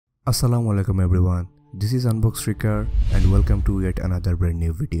Assalamualaikum everyone. This is Unbox Freaker and welcome to yet another brand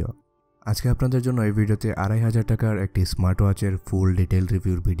new video. আজকে আপনাদের জন্য এই ভিডিওতে 2500 টাকার একটি স্মার্টওয়াচের ফুল ডিটেইল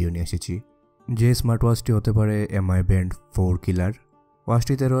রিভিউর ভিডিও নিয়ে এসেছি। যে স্মার্টওয়াচটি হতে পারে MI Band 4 কিলার।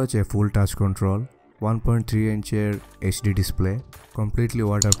 ওয়াচটিতে রয়েছে ফুল touch control, 1.3 ইঞ্চের HD display, completely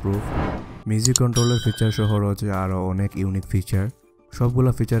waterproof, music কন্ট্রোলের ফিচার সহ রয়েছে আরও অনেক ইউনিক ফিচার। সবগুলো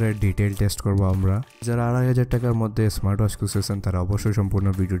ফিচারের ডিটেইল টেস্ট করব আমরা। যারা 2500 টাকার মধ্যে স্মার্টওয়াচ খুঁজছেন তারা অবশ্যই সম্পূর্ণ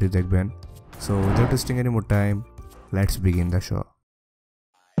ভিডিওটি দেখবেন। So without wasting any more time, let's begin the show.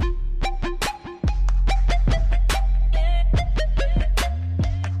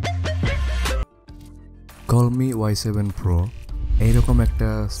 Colmi Y7 Pro এইরকম একটা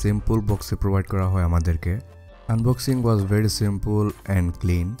সিম্পল বক্সে প্রোভাইড করা হয় আমাদেরকে। Unboxing was very simple and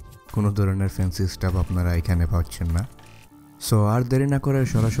clean, কোনো ধরনের ফ্যান্সি স্টাফ আপনারা এখানে পাচ্ছেন না। সো আর দেরি না করে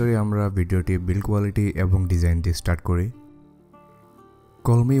সরাসরি আমরা ভিডিওটি বিল্ড কোয়ালিটি এবং ডিজাইন দিয়ে স্টার্ট করি।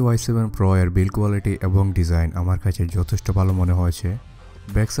 Colmi Y7 Pro এর বিল্ড কোয়ালিটি এবং ডিজাইন আমার কাছে যথেষ্ট ভালো মনে হয়েছে।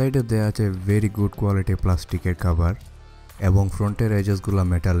 ব্যাক সাইডে দেওয়া আছে ভেরি গুড কোয়ালিটি প্লাস্টিকের কভার এবং ফ্রন্টের এজেসগুলো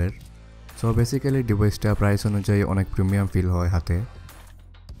মেটালের। সো বেসিক্যালি ডিভাইসটা প্রাইস অনুযায়ী অনেক প্রিমিয়াম ফিল হয় হাতে।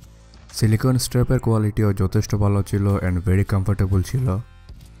 সিলিকন স্ট্র্যাপের কোয়ালিটিও যথেষ্ট ভালো ছিল অ্যান্ড ভেরি কমফোর্টেবল ছিল।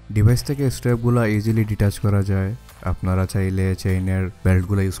 ডিভাইস থেকে স্ট্র্যাপগুলো ইজিলি ডিটাচ করা যায়। আপনারা চাইলে চেইনের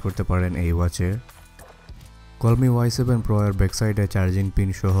বেল্টগুলো ইউজ করতে পারেন এই ওয়াচে। Colmi Y7 Pro এর ব্যাক সাইডে চার্জিং পিন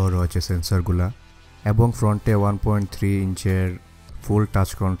সহ রয়েছে সেন্সরগুলা এবং ফ্রন্টে 1.3 ইঞ্চের ফুল টাচ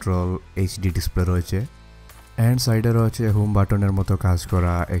কন্ট্রোল HD ডিসপ্লে রয়েছে অ্যান্ড সাইডে রয়েছে হোম বাটনের মতো কাজ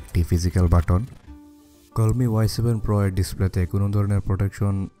করা একটি physical button. Colmi Y7 Pro এর ডিসপ্লেতে কোনো ধরনের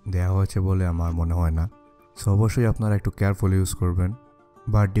প্রোটেকশন দেওয়া হয়েছে বলে আমার মনে হয় না। সো অবশ্যই আপনারা একটু কেয়ারফুল ইউজ করবেন।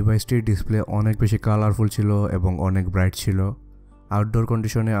 বাট ডিভাইসটির ডিসপ্লে অনেক বেশি কালারফুল ছিল এবং অনেক ব্রাইট ছিল। আউটডোর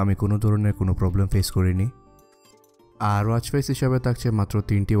কন্ডিশনে আমি কোনো ধরনের কোনো প্রবলেম ফেস করিনি। আর ওয়াচ ফেস হিসাবে থাকছে মাত্র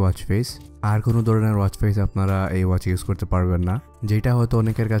 3টি ওয়াচ ফেস। আর কোনো ধরনের ওয়াচ ফেস আপনারা এই ওয়াচ ইউজ করতে পারবেন না, যেটা হয়তো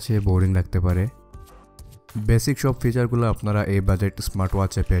অনেকের কাছে বোরিং লাগতে পারে। বেসিক সব ফিচারগুলো আপনারা এই বাজেট স্মার্ট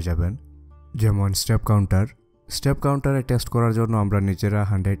ওয়াচে পেয়ে যাবেন, যেমন স্টেপ কাউন্টার। স্টেপ কাউন্টারে টেস্ট করার জন্য আমরা নিজেরা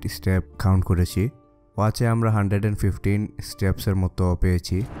 100 স্টেপ কাউন্ট করেছি। ওয়াচে আমরা 115 স্টেপসের মতো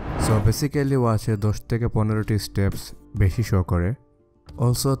পেয়েছি। সো বেসিক্যালি ওয়াচে 10 থেকে 15টি স্টেপস বেশি শো করে।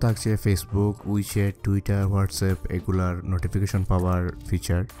 অলসো থাকছে ফেসবুক, উইচ্যাট, টুইটার, হোয়াটসঅ্যাপ এগুলার নোটিফিকেশন পাওয়ার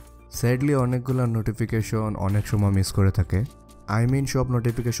ফিচার। স্যাডলি অনেকগুলো নোটিফিকেশন অনেক সময় মিস করে থাকে। সব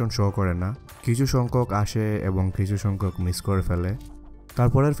নোটিফিকেশন শো করে না, কিছু সংখ্যক আসে এবং কিছু সংখ্যক মিস করে ফেলে।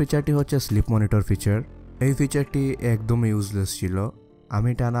 তারপরের ফিচারটি হচ্ছে স্লিপ মনিটর ফিচার। এই ফিচারটি একদমই ইউজলেস ছিল।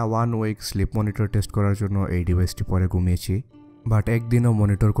 আমি টানা 1 উইক স্লিপ মনিটর টেস্ট করার জন্য এই ডিভাইসটি পরে ঘুমিয়েছি, বাট একদিনও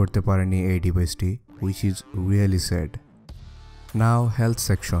মনিটর করতে পারেনি এই ডিভাইসটি, which is really sad. Now health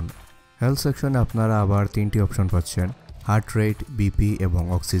section. Health সেকশনে আপনারা আবার 3টি অপশন পাচ্ছেন, হার্ট রেট, বিপি এবং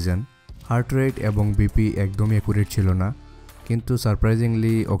অক্সিজেন। হার্ট রেট এবং বিপি একদমই অ্যাকুরেট ছিল না, কিন্তু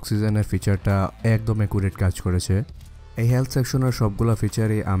সারপ্রাইজিংলি অক্সিজেনের ফিচারটা একদম অ্যাকুরেট কাজ করেছে। এই হেলথ সেকশনের সবগুলো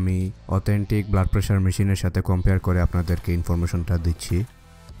ফিচারই আমি অথেন্টিক ব্লাড প্রেশার মেশিনের সাথে কম্পেয়ার করে আপনাদেরকে ইনফরমেশনটা দিচ্ছি।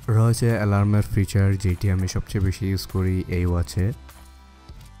 রয়েছে অ্যালার্মের ফিচার, যেটি আমি সবচেয়ে বেশি ইউজ করি এই ওয়াচে।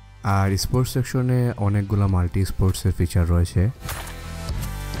 আর স্পোর্টস সেকশনে অনেকগুলো মাল্টি স্পোর্টসের ফিচার রয়েছে।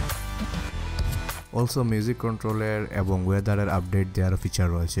 অলসো মিউজিক কন্ট্রোলের এবং ওয়েদারের আপডেট দেওয়ার ফিচার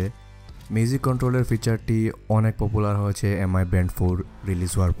রয়েছে। মিউজিক কন্ট্রোলের ফিচারটি অনেক পপুলার হয়েছে MI Band 4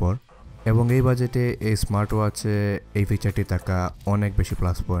 রিলিজ হওয়ার পর, এবং এই বাজেটে এই স্মার্ট ওয়াচে এই ফিচারটি থাকা অনেক বেশি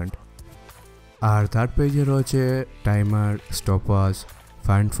প্লাস পয়েন্ট। আর থার্ড পেজে রয়েছে টাইমার, স্টপওয়াচ,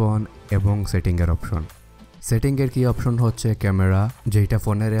 ফাইন্ড ফোন এবং সেটিংয়ের অপশন। সেটিংয়ের কি অপশন হচ্ছে ক্যামেরা, যেটা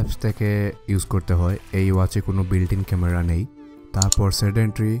ফোনের অ্যাপস থেকে ইউজ করতে হয়। এই ওয়াচে কোনো বিল্ট ইন ক্যামেরা নেই। তারপর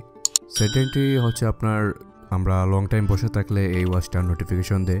সেডেন্ট্রি হচ্ছে আপনার আমরা লং টাইম বসে থাকলে এই ওয়াচটা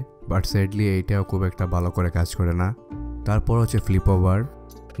নোটিফিকেশন দেয়, বাট স্যাডলি এইটাও খুব একটা ভালো করে কাজ করে না। তারপর হচ্ছে ফ্লিপ ওভার,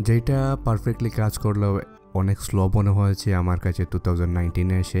 যেটা পারফেক্টলি কাজ করলেও অনেক স্লো মনে হয়েছে আমার কাছে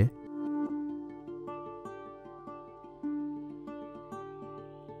 2019-এ এসে।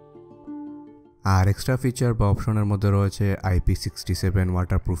 আর এক্সট্রা ফিচার বা অপশনের মধ্যে রয়েছে IP67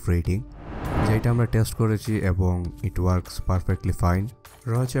 ওয়াটারপ্রুফ রেটিং, যেটা আমরা টেস্ট করেছি এবং ইট ওয়ার্কস পারফেক্টলি ফাইন।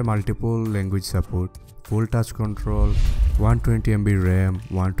 রয়েছে মাল্টিপল ল্যাঙ্গুয়েজ সাপোর্ট, ফুল touch control, 120 MB RAM,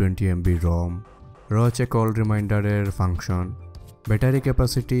 120 MB রম। রয়েছে call রিমাইন্ডারের function. Battery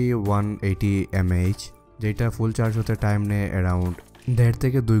capacity 180 mAh, যেটা ফুল চার্জ হতে টাইম নেয় অ্যারাউন্ড 1.5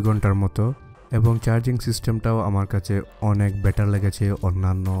 থেকে 2 ঘন্টার মতো। এবং চার্জিং সিস্টেমটাও আমার কাছে অনেক বেটার লেগেছে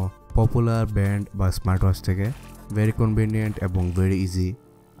অন্যান্য পপুলার ব্যান্ড বা স্মার্ট ওয়াচ থেকে। ভেরি কনভিনিয়েন্ট এবং very easy,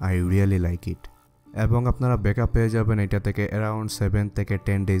 I really like it. এবং আপনারা ব্যাকআপ পেয়ে যাবেন এটা থেকে অ্যারাউন্ড 7 থেকে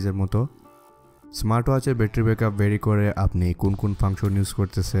 10 ডেজের মতো। স্মার্ট ওয়াচের ব্যাটারি ব্যাকআপ ভেরি করে আপনি কোন কোন ফাংশন ইউজ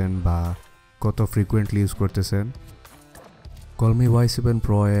করতেছেন বা কত ফ্রিকুয়েন্টলি ইউজ করতেছেন। Colmi Y7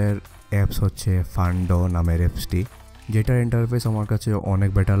 Pro এর অ্যাপস হচ্ছে ফান্ডো নামের অ্যাপসটি, যেটার ইন্টারফেস আমার কাছে অনেক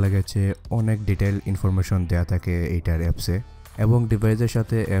বেটার লেগেছে। অনেক ডিটেইল ইনফরমেশন দেয়া থাকে এইটার অ্যাপসে, এবং ডিভাইসের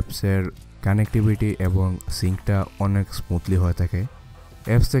সাথে অ্যাপসের কানেক্টিভিটি এবং সিঙ্কটা অনেক স্মুথলি হয়ে থাকে।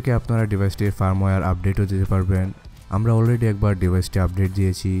 অ্যাপস থেকে আপনারা ডিভাইসটির ফার্মওয়্যার আপডেটও দিতে পারবেন। আমরা অলরেডি একবার ডিভাইসটি আপডেট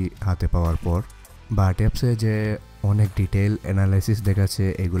দিয়েছি হাতে পাওয়ার পর, বাট অ্যাপসে যে অনেক ডিটেইল অ্যানালাইসিস দেখাচ্ছে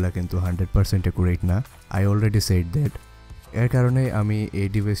এগুলা কিন্তু 100% অ্যাকুরেট না। I already said that. এর কারণে আমি এই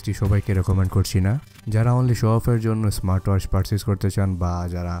ডিভাইসটি সবাইকে রেকমেন্ড করছি না। যারা অনলি শো অফের জন্য স্মার্ট ওয়াচ পারচেস করতে চান বা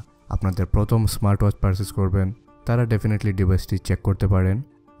যারা আপনাদের প্রথম স্মার্ট ওয়াচ পারচেস করবেন, তারা ডেফিনেটলি ডিভাইসটি চেক করতে পারেন,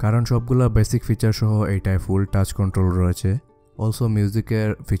 কারণ সবগুলো বেসিক ফিচার সহ এইটায় ফুল টাচ কন্ট্রোল রয়েছে। অলসো মিউজিকের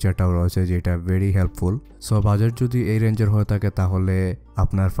ফিচারটাও রয়েছে, যেটা ভেরি হেল্পফুল। সো বাজেট যদি এই রেঞ্জের হয়ে থাকে তাহলে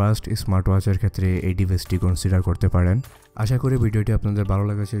আপনার ফার্স্ট স্মার্ট ওয়াচের ক্ষেত্রে এই ডিভাইসটি কনসিডার করতে পারেন। আশা করি ভিডিওটি আপনাদের ভালো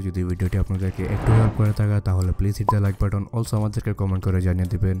লেগেছে। যদি ভিডিওটি আপনাদেরকে একটু হেল্প করে থাকে তাহলে please hit the like button. Also আমাদেরকে কমেন্ট করে জানিয়ে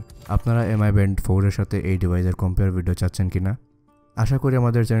দিবেন আপনারা MI Band 4 এর সাথে এই ডিভাইসের কম্পেয়ার ভিডিও চাচ্ছেন কিনা। আশা করি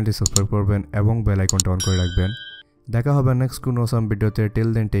আমাদের চ্যানেলটি সাবস্ক্রাইব করবেন এবং বেল আইকনটা অন করে রাখবেন। দেখা হবে নেক্সট কোনো অসাম ভিডিওতে। Till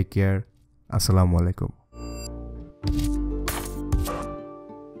then take care. আসসালামু আলাইকুম।